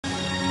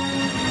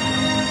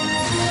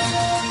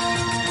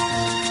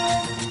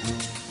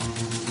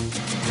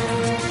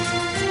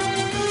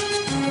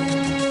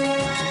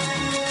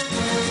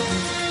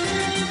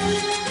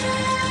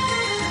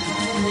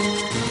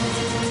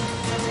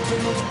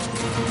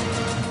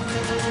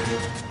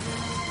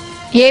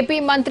AP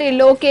మంత్రి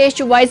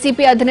Lokesh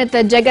YCP అధినేత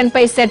జగన్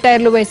పై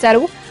సెటైర్లు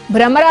వేశారు.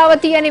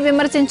 భ్రమరావతి అని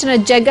విమర్శించిన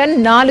జగన్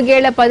 4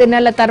 ఏళ్ల 10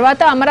 నెలల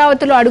తర్వాత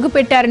అమరావతిలో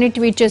అడుగుపెట్టారని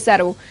ట్వీట్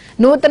చేశారు.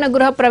 నూతన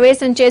గృహ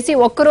ప్రవేశం చేసి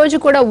ఒక్కరోజు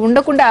కూడా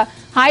ఉండకుండా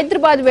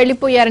హైదరాబాద్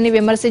వెళ్లిపోయారని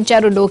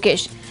విమర్శించారు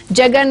లోకేష్.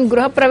 జగన్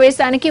గృహ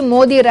ప్రవేశానికి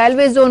మోదీ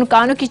రైల్వే జోన్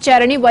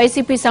కానుకిచ్చారని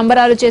వైసీపీ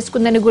సంబరాలు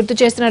చేసుకుందని గుర్తు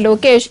చేసిన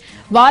లోకేష్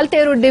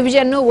వాల్తేరు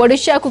డివిజన్ ను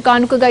ఒడిశాకు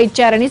కానుకగా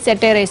ఇచ్చారని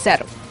సెటైర్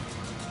వేశారు.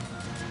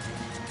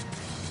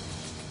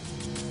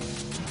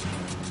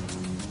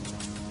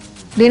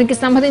 దీనికి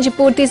సంబంధించి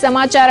పూర్తి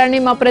సమాచారాన్ని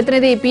మా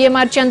ప్రతినిధి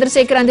పిఎంఆర్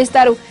చంద్రశేఖర్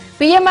అందిస్తారు.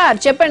 పిఎంఆర్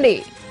చెప్పండి,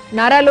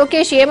 నారా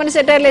లోకేష్ ఏమని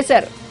సెటైర్లు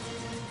వేశారు?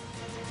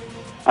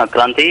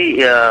 క్రాంతి,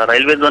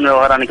 రైల్వే జోన్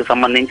వ్యవహారానికి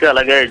సంబంధించి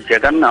అలాగే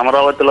జగన్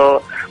అమరావతిలో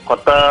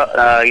కొత్త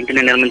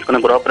ఇంటిని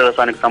నిర్మించుకున్న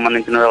గృహప్రవేశానికి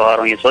సంబంధించిన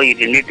వ్యవహారం. సో ఈ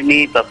రెండింటినీ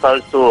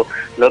ప్రస్తావిస్తూ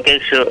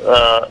లోకేష్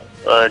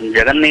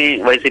జగన్ ని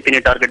వైసీపీని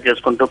టార్గెట్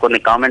చేసుకుంటూ కొన్ని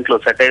కామెంట్లు,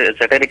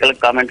 సెటైరికల్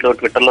కామెంట్లు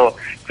ట్విట్టర్ లో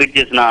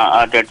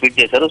ట్వీట్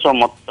చేశారు. సో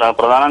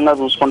ప్రధానంగా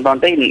చూసుకుంటా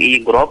అంటే ఈ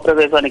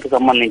గృహప్రవేశానికి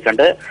సంబంధించి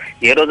అంటే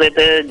ఏ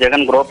రోజైతే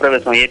జగన్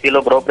గృహప్రవేశం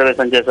ఏపీలో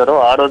గృహప్రవేశం చేశారో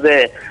ఆ రోజే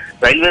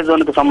రైల్వే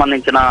జోన్ కు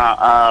సంబంధించిన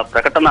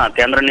ప్రకటన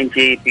కేంద్రం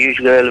నుంచి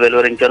పీయూష్ గోయల్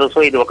వెలువరించారు. సో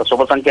ఇది ఒక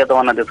శుభ సంకేతం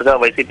అన్న దిశగా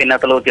వైసీపీ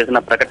నేతలు చేసిన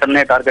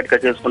ప్రకటననే టార్గెట్ గా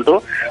చేసుకుంటూ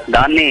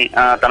దాన్ని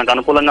తనకు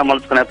అనుకూలంగా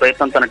మలుచుకునే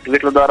ప్రయత్నం తన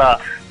ట్వీట్ల ద్వారా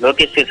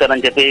లోకేష్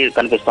చేశారని చెప్పి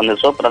కనిపిస్తుంది.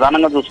 సో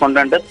ప్రధానంగా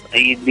చూసుకుంటే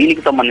ఈ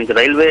దీనికి సంబంధించి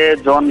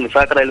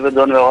విశాఖ రైల్వే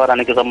జోన్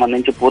వ్యవహారానికి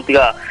సంబంధించి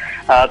పూర్తిగా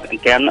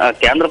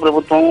కేంద్ర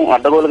ప్రభుత్వం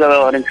అడ్డగోలుగా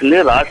వ్యవహరించింది.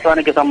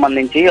 రాష్ట్రానికి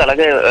సంబంధించి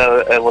అలాగే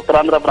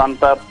ఉత్తరాంధ్ర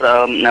ప్రాంత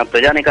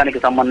ప్రజానికానికి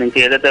సంబంధించి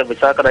ఏదైతే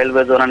విశాఖ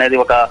రైల్వే జోన్ అనేది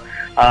ఒక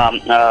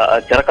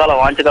చిరకాల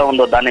వాంఛగా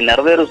ఉందో దాన్ని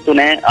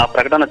నెరవేరుస్తూనే ఆ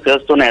ప్రకటన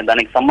చేస్తూనే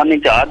దానికి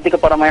సంబంధించి ఆర్థిక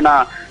పరమైన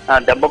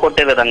దెబ్బ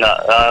కొట్టే విధంగా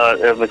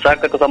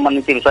విశాఖకు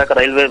సంబంధించి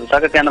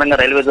విశాఖ కేంద్రంగా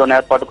రైల్వే జోన్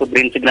ఏర్పాటుకు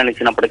గ్రీన్ సిగ్నల్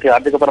ఇచ్చినప్పటికీ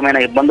ఆర్థిక పరమైన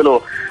ఇబ్బందులు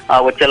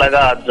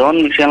వచ్చేలాగా జోన్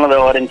విషయంలో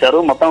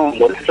వ్యవహరించారు. మొత్తం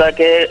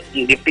ఒరిస్సాకే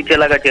గిఫ్ట్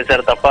ఇచ్చేలాగా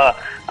చేశారు తప్ప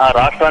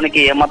రాష్ట్రానికి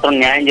ఏమాత్రం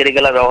న్యాయం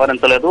జరిగేలా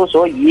వ్యవహరించలేదు. సో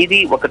ఇది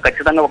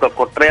ఖచ్చితంగా ఒక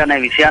కుట్రే అనే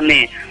విషయాన్ని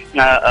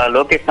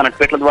లోకేష్ తన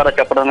ట్వీట్ల ద్వారా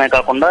చెప్పడమే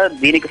కాకుండా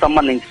దీనికి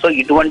సంబంధించి సో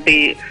ఇటువంటి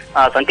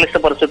సంక్లిష్ట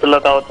పరిస్థితుల్లో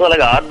కావచ్చు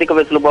అలాగే ఆర్థిక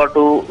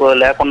వెసులుబాటు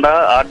లేకుండా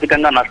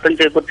ఆర్థికంగా నష్టం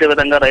చేకూర్చే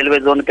విధంగా రైల్వే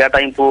జోన్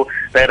కేటాయింపు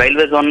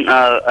రైల్వే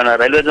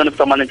జోన్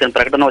కు సంబంధించిన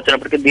ప్రకటన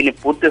వచ్చినప్పటికీ దీన్ని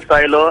పూర్తి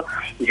స్థాయిలో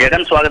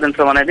జగన్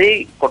స్వాగతించడం అనేది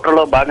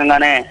కుట్రలో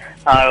భాగంగానే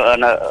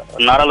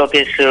నారా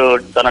లోకేష్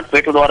తన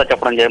ట్వీట్ల ద్వారా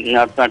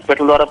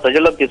ట్వీట్ల ద్వారా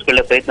ప్రజల్లోకి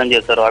తీసుకెళ్లే ప్రయత్నం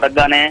చేశారు.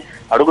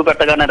 అడుగు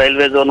పెట్టగానే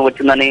రైల్వే జోన్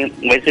వచ్చిందని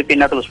వైసీపీ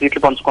నేతలు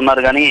స్వీట్లు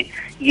పంచుకున్నారు. కానీ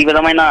ఈ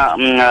విధమైన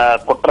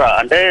కుట్ర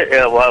అంటే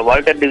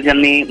వాల్టేర్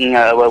డివిజన్ ని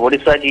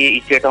ఒడిశాకి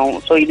ఇచ్చేయటం,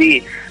 సో ఇది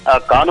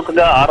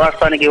కానుకగా ఆ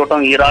రాష్ట్రానికి ఇవ్వటం,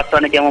 ఈ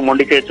రాష్ట్రానికి ఏమో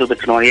మొండి చేసి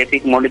చూపించడం,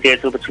 ఏపీకి మొండి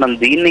చేసి చూపించడం,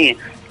 దీన్ని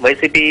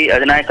వైసీపీ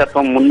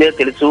అధినాయకత్వం ముందే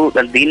తెలుసు.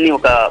 దీన్ని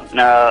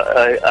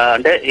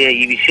అంటే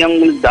ఈ విషయం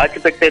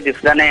దాచిపెట్టే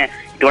దిశగానే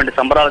ఇటువంటి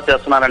సంబరాలు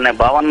చేస్తున్నారనే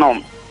భావనను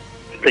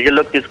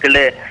ప్రజల్లోకి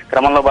తీసుకెళ్లే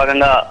క్రమంలో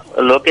భాగంగా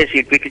లోకేష్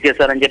ఈ ట్వీట్లు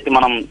చేశారని చెప్పి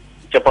మనం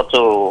చెప్పొచ్చు.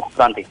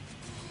 క్రాంతి.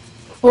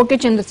 ఓకే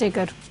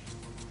చంద్రశేఖర్.